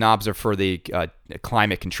 Like the knobs are for the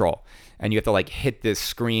climate control. And you have to like hit this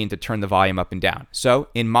screen to turn the volume up and down. So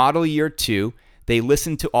in model year 2, they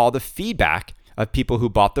listened to all the feedback of people who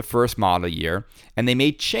bought the first model year, and they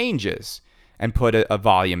made changes and put a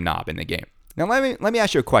volume knob in the game. Now let me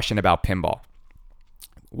ask you a question about pinball.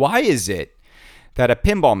 Why is it that a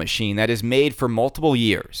pinball machine that is made for multiple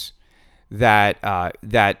years, that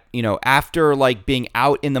after like being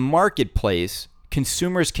out in the marketplace,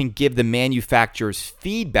 consumers can give the manufacturers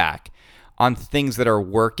feedback on things that are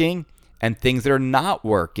working and things that are not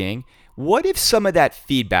working? What if some of that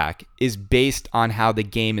feedback is based on how the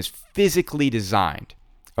game is physically designed?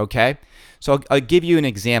 Okay, so I'll give you an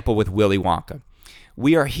example with Willy Wonka.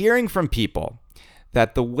 We are hearing from people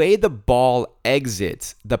that the way the ball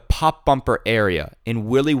exits the pop bumper area in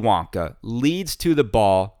Willy Wonka leads to the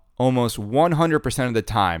ball almost 100% of the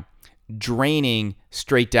time draining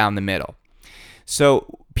straight down the middle.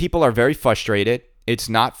 So people are very frustrated. It's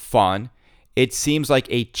not fun. It seems like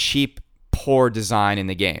a cheap, poor design in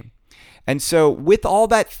the game. And so with all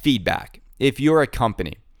that feedback, if you're a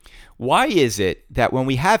company, why is it that when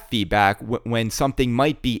we have feedback, when something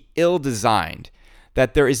might be ill-designed,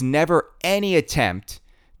 that there is never any attempt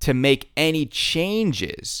to make any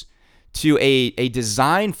changes to a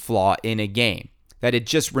design flaw in a game, that it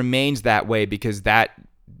just remains that way because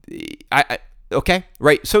okay,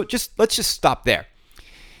 right? So let's just stop there.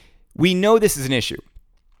 We know this is an issue.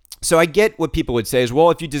 So I get what people would say is,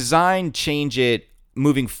 well, if you change it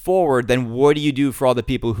moving forward, then what do you do for all the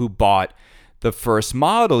people who bought the first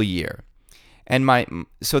model year. And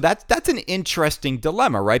so that's an interesting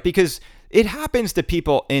dilemma, right? Because it happens to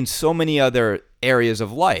people in so many other areas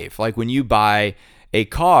of life. Like when you buy a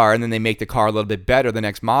car and then they make the car a little bit better the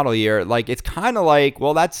next model year, like it's kind of like,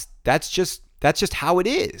 well, that's just how it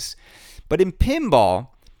is. But in pinball,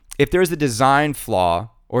 if there's a design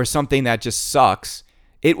flaw or something that just sucks,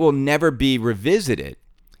 it will never be revisited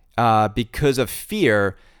because of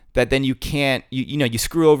fear that then you can't, you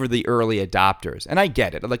screw over the early adopters. And I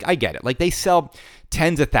get it. Like they sell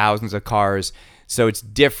tens of thousands of cars, so it's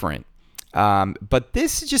different. But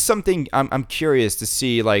this is just something I'm curious to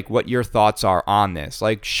see, like what your thoughts are on this.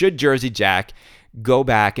 Like, should Jersey Jack go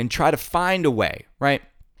back and try to find a way, right?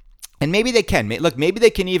 And maybe they can. Look, maybe they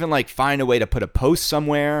can even like find a way to put a post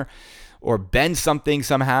somewhere or bend something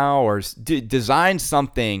somehow or design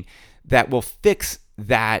something that will fix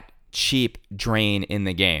that cheap drain in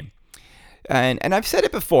the game. And I've said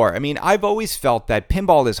it before. I mean, I've always felt that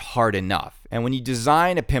pinball is hard enough. And when you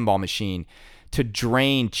design a pinball machine to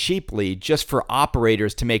drain cheaply just for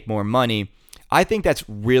operators to make more money, I think that's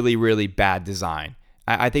really, really bad design.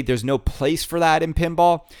 I think there's no place for that in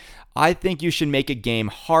pinball. I think you should make a game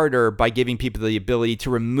harder by giving people the ability to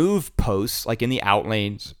remove posts, like in the out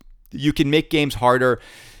lanes. You can make games harder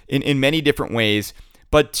in many different ways,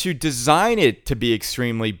 but to design it to be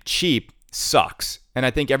extremely cheap sucks. And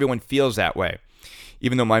I think everyone feels that way.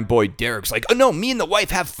 Even though my boy Derek's like, oh no, me and the wife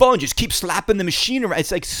have fun, just keep slapping the machine around.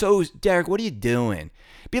 It's like, so Derek, what are you doing?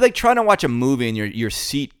 Be like trying to watch a movie and your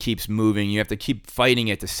seat keeps moving. You have to keep fighting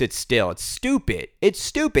it to sit still. It's stupid.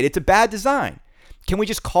 It's a bad design. Can we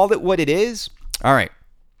just call it what it is? All right.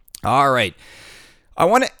 I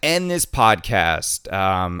want to end this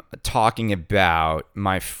podcast talking about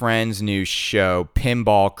my friend's new show,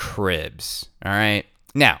 Pinball Cribs. All right.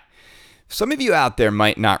 Now, some of you out there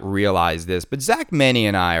might not realize this, but Zach Meny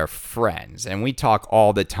and I are friends, and we talk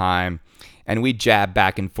all the time, and we jab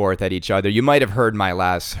back and forth at each other. You might have heard my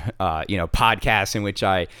last, podcast in which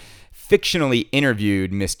I fictionally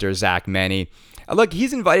interviewed Mr. Zach Meny. Look,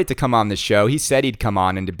 he's invited to come on the show. He said he'd come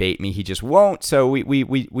on and debate me. He just won't. So we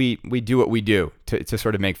do what we do to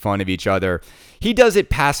sort of make fun of each other. He does it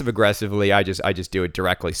passive aggressively. I just do it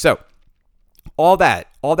directly. So all that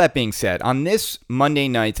being said, on this Monday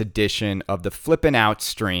night's edition of the Flippin' Out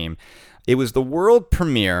stream, it was the world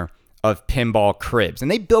premiere of Pinball Cribs, and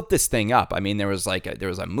they built this thing up. I mean, there was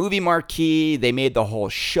a movie marquee. They made the whole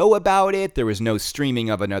show about it. There was no streaming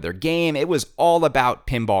of another game. It was all about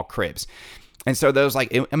Pinball Cribs. And so there was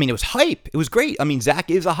it was hype. It was great. I mean,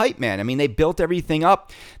 Zach is a hype man. I mean, they built everything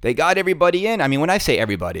up. They got everybody in. I mean, when I say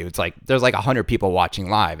everybody, it's like there's like 100 people watching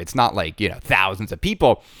live. It's not like, thousands of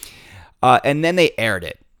people. And then they aired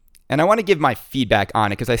it. And I want to give my feedback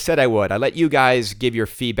on it because I said I would. I let you guys give your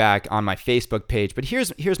feedback on my Facebook page. But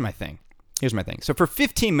here's my thing. So for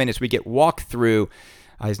 15 minutes, we get walked through.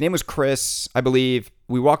 His name was Chris, I believe.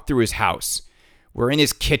 We walked through his house. We're in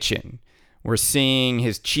his kitchen. We're seeing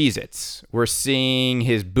his Cheez-Its. We're seeing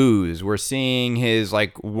his booze. We're seeing his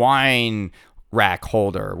wine rack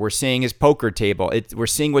holder. We're seeing his poker table. We're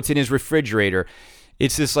seeing what's in his refrigerator.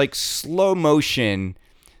 It's this slow motion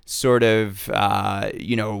sort of,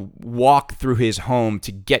 walk through his home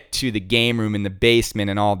to get to the game room in the basement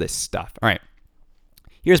and all this stuff. All right.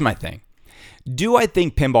 Here's my thing. Do I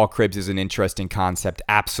think Pinball Cribs is an interesting concept?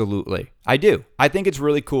 Absolutely. I do. I think it's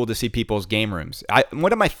really cool to see people's game rooms.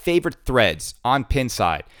 One of my favorite threads on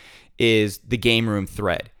Pinside is the game room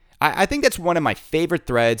thread. I think that's one of my favorite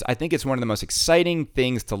threads. I think it's one of the most exciting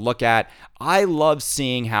things to look at. I love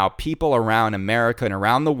seeing how people around America and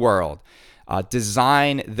around the world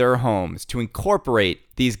design their homes to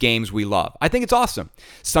incorporate these games we love. I think it's awesome.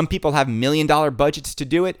 Some people have $1 million budgets to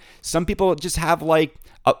do it. Some people just have $100.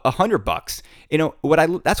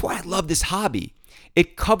 That's why I love this hobby.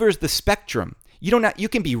 It covers the spectrum. You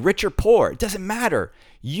can be rich or poor. It doesn't matter.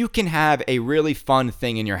 You can have a really fun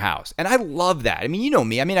thing in your house. And I love that. I mean, you know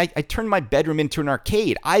me. I mean, I turned my bedroom into an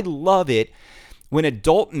arcade. I love it when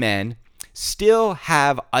adult men still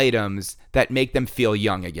have items that make them feel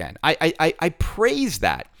young again. I praise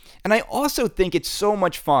that. And I also think it's so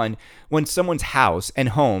much fun when someone's house and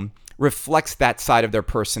home reflects that side of their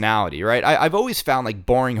personality, right? I've always found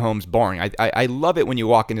boring homes boring. I love it when you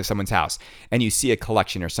walk into someone's house and you see a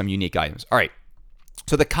collection or some unique items. All right.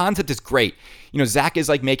 So the concept is great. Zach is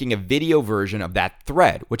making a video version of that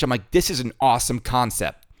thread, which I'm like, this is an awesome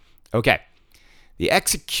concept. Okay. The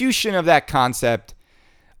execution of that concept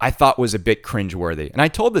I thought was a bit cringeworthy. And I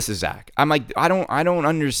told this to Zach. I'm like, I don't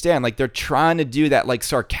understand. They're trying to do that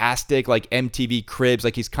sarcastic, MTV Cribs,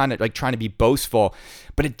 he's kind of trying to be boastful,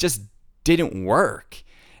 but it just didn't work.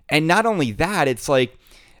 And not only that, it's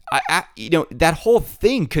that whole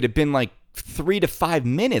thing could have been like 3 to 5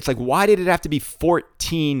 minutes. Like, why did it have to be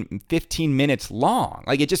 14, 15 minutes long?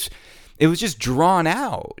 Like, it was just drawn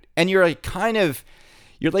out. And you're like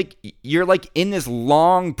you're like in this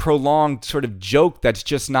long, prolonged sort of joke that's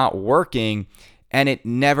just not working, and it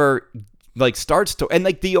never like starts to. And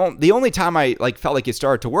like the only time I like felt like it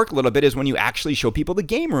started to work a little bit is when you actually show people the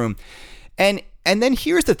game room. And then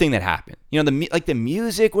here's the thing that happened. The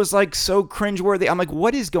music was like so cringeworthy. I'm like,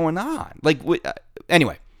 what is going on?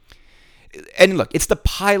 Anyway. And look, it's the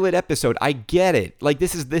pilot episode. I get it. Like,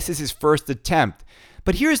 this is his first attempt.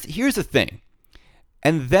 But here's the thing.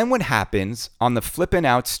 And then what happens on the Flippin'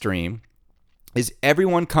 Out stream is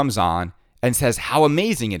everyone comes on and says how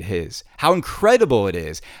amazing it is, how incredible it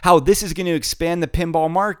is, how this is going to expand the pinball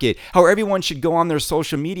market, how everyone should go on their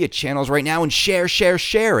social media channels right now and share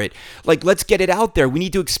it. Like, let's get it out there. We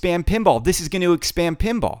need to expand pinball. This is going to expand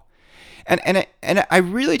pinball. And I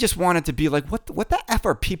really just wanted to be like, what the F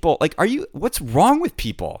are people, like, what's wrong with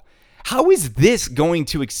people? How is this going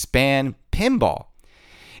to expand pinball?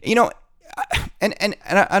 And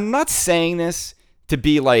I'm not saying this to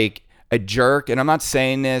be like a jerk, and I'm not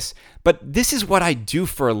saying this, but this is what I do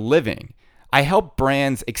for a living. I help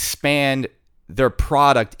brands expand their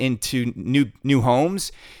product into new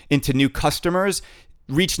homes, into new customers,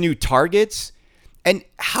 reach new targets. And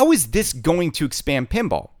how is this going to expand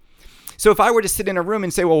pinball? So if I were to sit in a room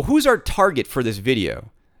and say, well, who's our target for this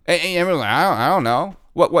video? And everyone's like, I don't know.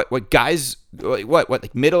 What guys,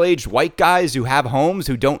 like middle-aged white guys who have homes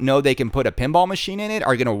who don't know they can put a pinball machine in it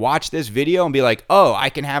are going to watch this video and be like, oh, I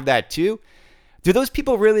can have that too? Do those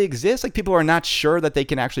people really exist? Like, people are not sure that they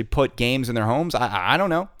can actually put games in their homes? I don't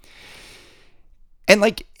know. And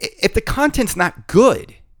like, if the content's not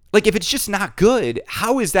good, like if it's just not good,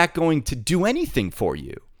 how is that going to do anything for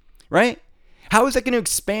you, right? How is that going to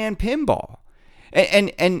expand pinball?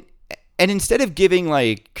 And instead of giving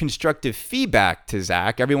like constructive feedback to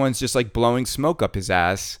Zach, everyone's just like blowing smoke up his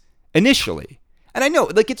ass initially. And I know,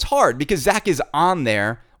 like, it's hard because Zach is on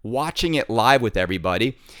there watching it live with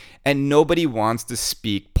everybody, and nobody wants to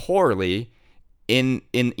speak poorly in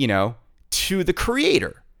to the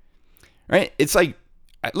creator, right? It's like,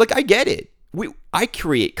 look, I get it. I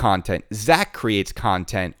create content. Zach creates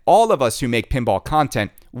content. All of us who make pinball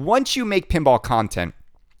content, once you make pinball content,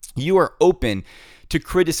 you are open to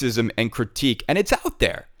criticism and critique, and it's out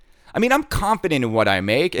there. I mean, I'm confident in what I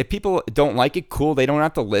make. If people don't like it, cool. They don't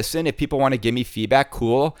have to listen. If people want to give me feedback,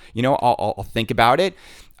 cool. I'll think about it.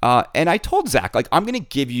 And I told Zach, like, I'm going to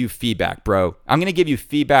give you feedback, bro. I'm going to give you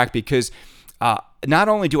feedback because not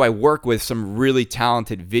only do I work with some really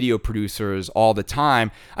talented video producers all the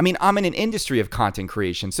time, I mean, I'm in an industry of content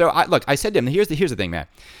creation. So I said to him, here's the thing, man.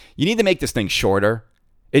 You need to make this thing shorter.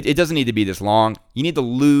 It doesn't need to be this long. You need to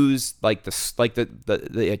lose like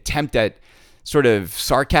the attempt at sort of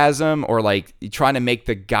sarcasm or like trying to make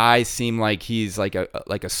the guy seem like he's like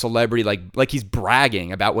a celebrity, like he's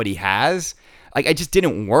bragging about what he has. Like, it just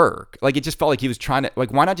didn't work. Like, it just felt like he was trying to,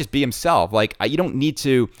 like, why not just be himself? Like, you don't need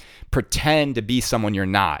to pretend to be someone you're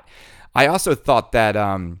not. I also thought that,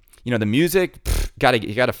 the music,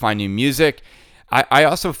 you gotta find new music. I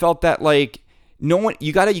also felt that, like, no one,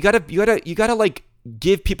 you gotta like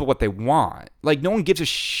give people what they want. Like, no one gives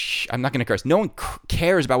a I'm not gonna curse. No one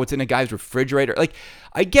cares about what's in a guy's refrigerator. Like,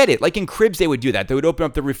 I get it. Like, in cribs, they would do that. They would open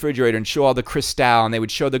up the refrigerator and show all the Cristal, and they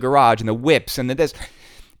would show the garage and the whips and the this.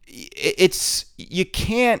 You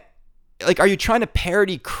can't, like, are you trying to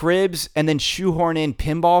parody cribs and then shoehorn in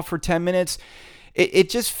pinball for 10 minutes? It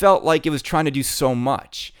just felt like it was trying to do so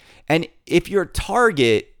much. And if your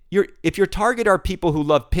target are people who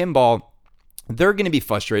love pinball, they're going to be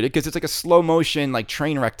frustrated because it's like a slow motion, like,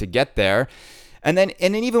 train wreck to get there. And then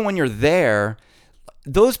even when you're there,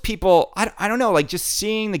 those people, I don't know, like, just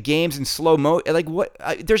seeing the games in slow mo, like,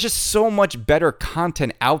 there's just so much better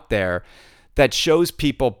content out there that shows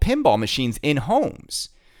people pinball machines in homes,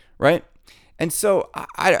 right? And so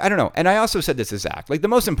I don't know. And I also said this to Zach. Like, the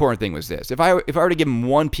most important thing was this. If I were to give him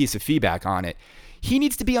one piece of feedback on it, he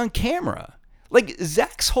needs to be on camera. Like,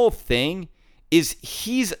 Zach's whole thing is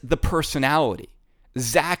he's the personality.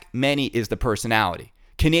 Zach Meny is the personality.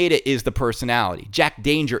 Kaneda is the personality. Jack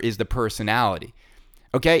Danger is the personality.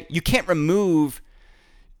 Okay? You can't remove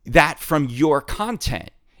that from your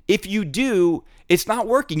content. If you do, it's not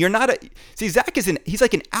working. You're not Zach he's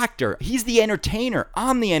like an actor. He's the entertainer.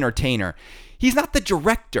 I'm the entertainer. He's not the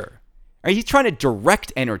director. Right? He's trying to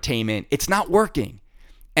direct entertainment. It's not working.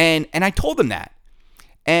 And I told him that.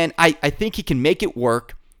 And I think he can make it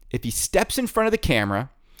work if he steps in front of the camera.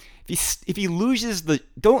 If he loses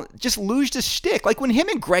don't just lose the shtick. Like when him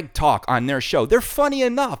and Greg talk on their show, they're funny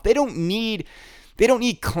enough. They don't need They don't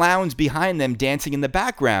need clowns behind them dancing in the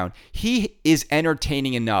background. He is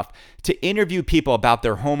entertaining enough to interview people about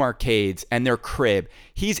their home arcades and their crib.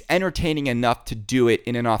 He's entertaining enough to do it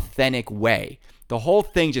in an authentic way. The whole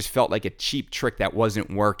thing just felt like a cheap trick that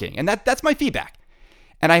wasn't working. And that's my feedback.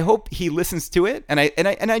 And I hope he listens to it. And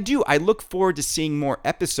I do. I look forward to seeing more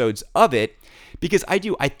episodes of it because I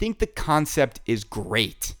think the concept is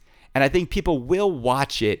great. And I think people will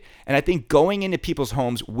watch it. And I think going into people's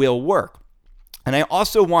homes will work. And I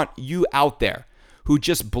also want you out there who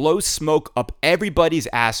just blow smoke up everybody's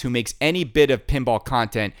ass who makes any bit of pinball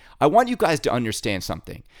content. I want you guys to understand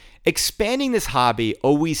something. Expanding this hobby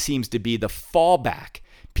always seems to be the fallback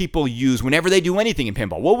people use whenever they do anything in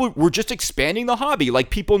pinball. Well, we're just expanding the hobby. Like,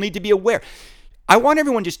 people need to be aware. I want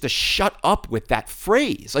everyone just to shut up with that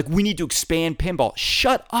phrase. Like, we need to expand pinball.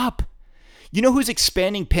 Shut up. You know who's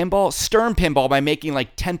expanding pinball? Stern Pinball, by making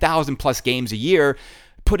like 10,000 plus games a year,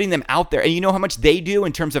 putting them out there. And you know how much they do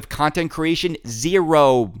in terms of content creation?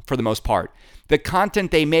 Zero for the most part. The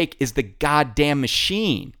content they make is the goddamn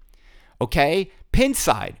machine. Okay?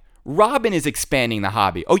 Pinside. Robin is expanding the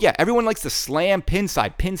hobby. Oh yeah, everyone likes to slam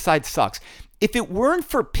Pinside. Pinside sucks. If it weren't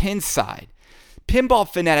for Pinside, pinball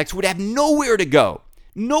fanatics would have nowhere to go.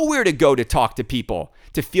 Nowhere to go to talk to people,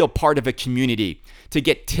 to feel part of a community, to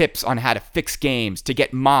get tips on how to fix games, to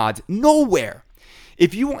get mods. Nowhere.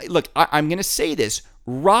 If you want, look, I'm going to say this.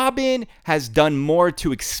 Robin has done more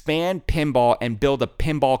to expand pinball and build a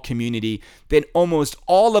pinball community than almost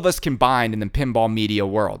all of us combined in the pinball media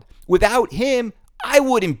world. Without him, I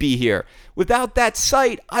wouldn't be here. Without that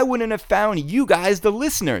site, I wouldn't have found you guys, the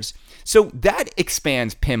listeners. So that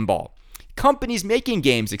expands pinball. Companies making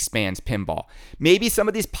games expands pinball. Maybe some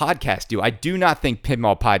of these podcasts do. I do not think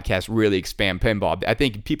pinball podcasts really expand pinball. I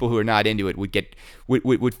think people who are not into it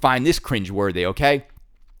would find this cringeworthy, okay?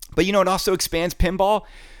 But you know what also expands pinball?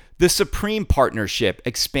 The Supreme partnership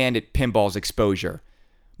expanded pinball's exposure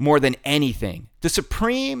more than anything. The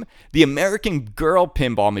Supreme, the American Girl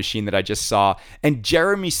pinball machine that I just saw, and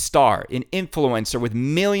Jeremy Starr, an influencer with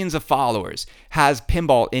millions of followers, has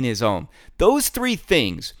pinball in his home. Those three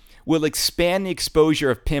things will expand the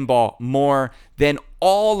exposure of pinball more than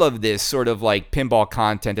all of this sort of like pinball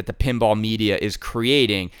content that the pinball media is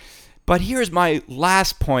creating. But here's my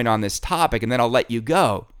last point on this topic, and then I'll let you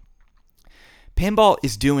go. Pinball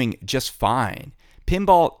is doing just fine.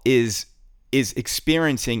 Pinball is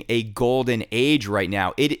experiencing a golden age right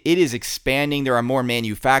now. It is expanding. There are more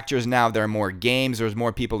manufacturers now. There are more games. There's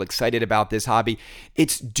more people excited about this hobby.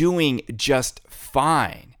 It's doing just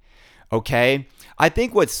fine. Okay? I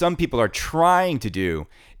think what some people are trying to do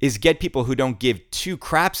is get people who don't give two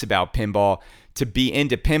craps about pinball to be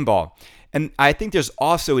into pinball. And I think there's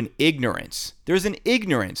also an ignorance. There's an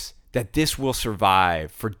ignorance that this will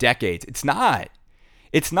survive for decades. It's not.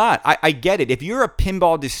 It's not. I get it. If you're a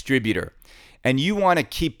pinball distributor and you want to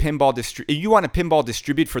keep you want to pinball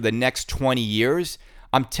distribute for the next 20 years,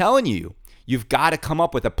 I'm telling you, you've got to come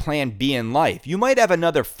up with a plan B in life. You might have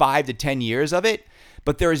another 5 to 10 years of it,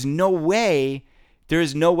 but there is no way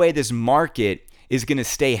this market is going to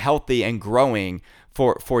stay healthy and growing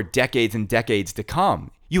for decades and decades to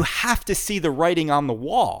come. You have to see the writing on the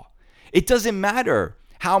wall. It doesn't matter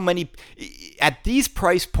how many, at these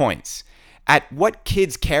price points, at what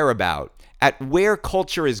kids care about, at where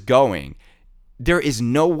culture is going, there is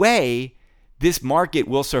no way this market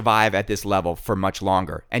will survive at this level for much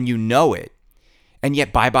longer. And you know it. And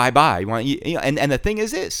yet, buy. And the thing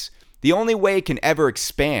is this, the only way it can ever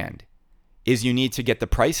expand is you need to get the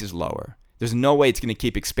prices lower. There's no way it's going to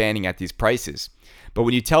keep expanding at these prices. But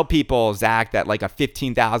when you tell people, Zach, that like a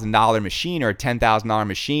 $15,000 machine or a $10,000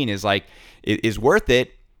 machine is worth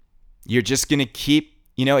it, you're just going to keep,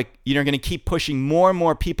 you're going to keep pushing more and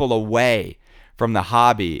more people away from the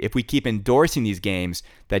hobby if we keep endorsing these games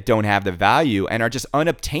that don't have the value and are just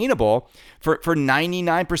unobtainable for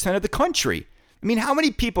 99% of the country. I mean, how many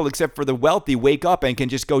people, except for the wealthy, wake up and can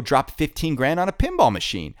just go drop 15 grand on a pinball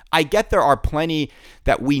machine? I get there are plenty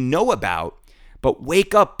that we know about, but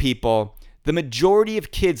wake up, people. The majority of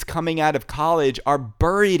kids coming out of college are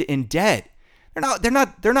buried in debt. They're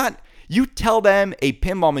not. You tell them a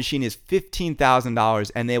pinball machine is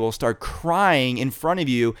 $15,000 and they will start crying in front of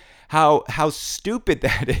you how stupid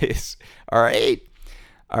that is. All right,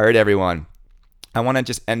 everyone. I want to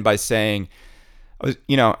just end by saying,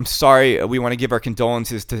 I'm sorry. We want to give our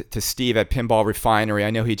condolences to Steve at Pinball Refinery. I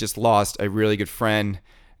know he just lost a really good friend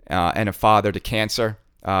and a father to cancer.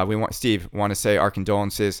 We want to say our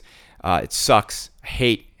condolences. It sucks.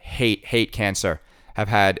 Hate cancer. Have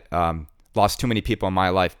had lost too many people in my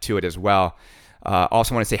life to it as well.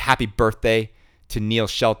 Also want to say happy birthday to Neil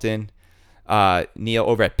Shelton. Neil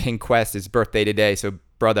over at Pink Quest. His birthday today. So,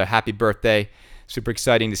 brother, happy birthday. Super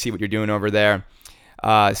exciting to see what you're doing over there.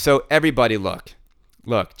 So, everybody, look,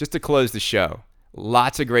 just to close the show,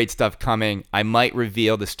 lots of great stuff coming. I might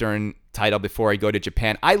reveal the Stern title before I go to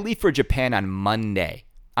Japan. I leave for Japan on Monday.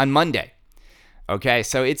 Okay,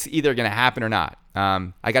 so it's either going to happen or not.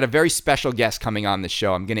 I got a very special guest coming on the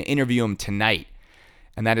show. I'm going to interview him tonight,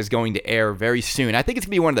 and that is going to air very soon. I think it's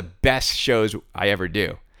going to be one of the best shows I ever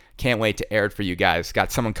do. Can't wait to air it for you guys.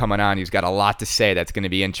 Got someone coming on who's got a lot to say that's going to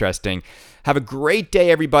be interesting. Have a great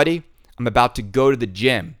day, everybody. I'm about to go to the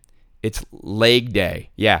gym. It's leg day.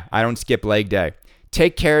 Yeah, I don't skip leg day.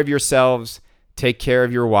 Take care of yourselves. Take care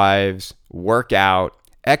of your wives. Work out.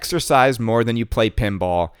 Exercise more than you play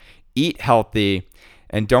pinball. Eat healthy.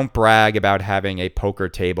 And don't brag about having a poker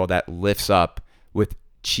table that lifts up with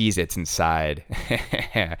Cheez-Its inside.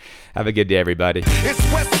 Have a good day, everybody.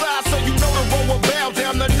 It's West Side, so you know the road will bow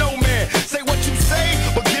down to no man. Say what you